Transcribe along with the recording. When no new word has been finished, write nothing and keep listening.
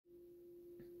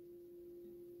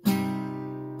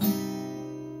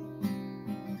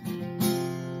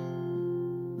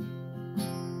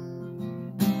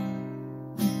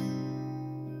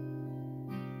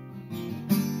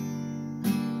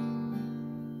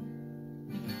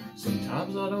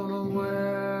Sometimes I don't know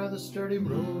where the sturdy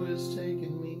road is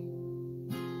taking me.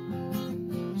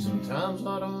 Sometimes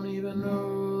I don't even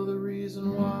know the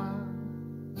reason why.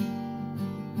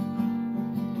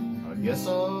 I guess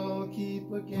I'll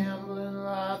keep a gambling,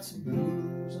 lots of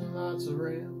booze and lots of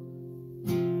ram.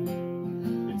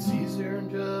 It's easier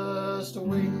than just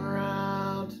waiting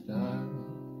around to die.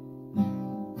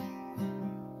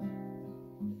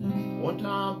 One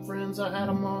time, friends, I had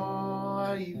 'em all,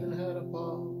 I even had a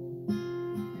pa.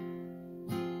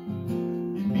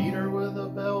 He beat her with a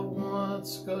belt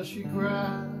once 'cause she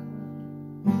cried.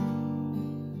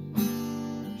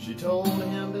 She told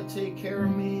him to take care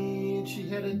of me, and she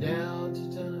headed down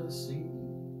to Tennessee.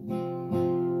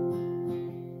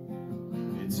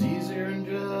 It's easier than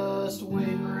just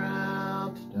waiting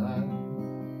around to die.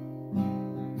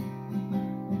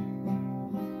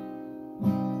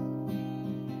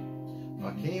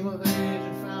 I came of age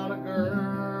and found a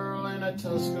girl in a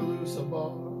Tuscaloosa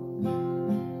bar.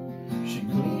 She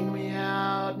cleaned me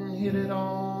out and hit it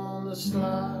on the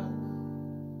slide.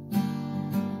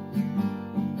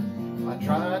 I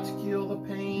tried to kill the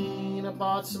pain, I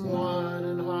bought some wine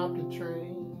and hopped a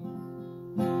train.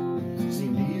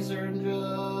 Seemed easier than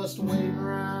just waiting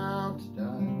around to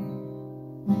die.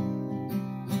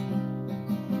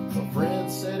 A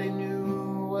friend said he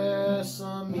knew where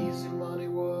some easy money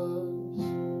was.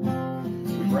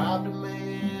 We robbed a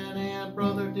man and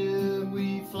brother did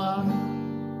we fly.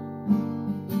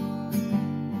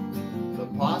 The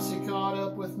posse caught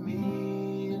up with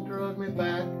me and drug me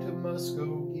back to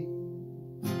Muskogee.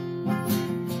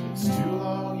 It's 2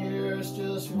 long years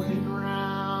just waiting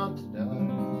around to die.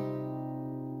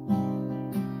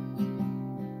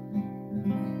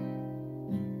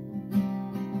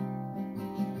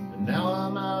 And now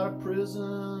I'm out of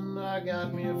prison, I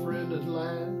got me a friend at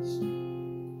last.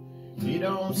 He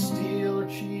don't steal or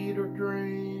cheat or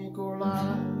drink or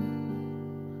lie.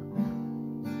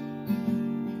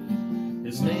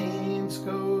 His name's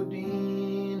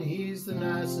Codeine, he's the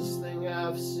nicest thing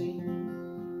I've seen.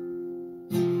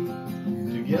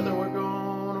 Together we're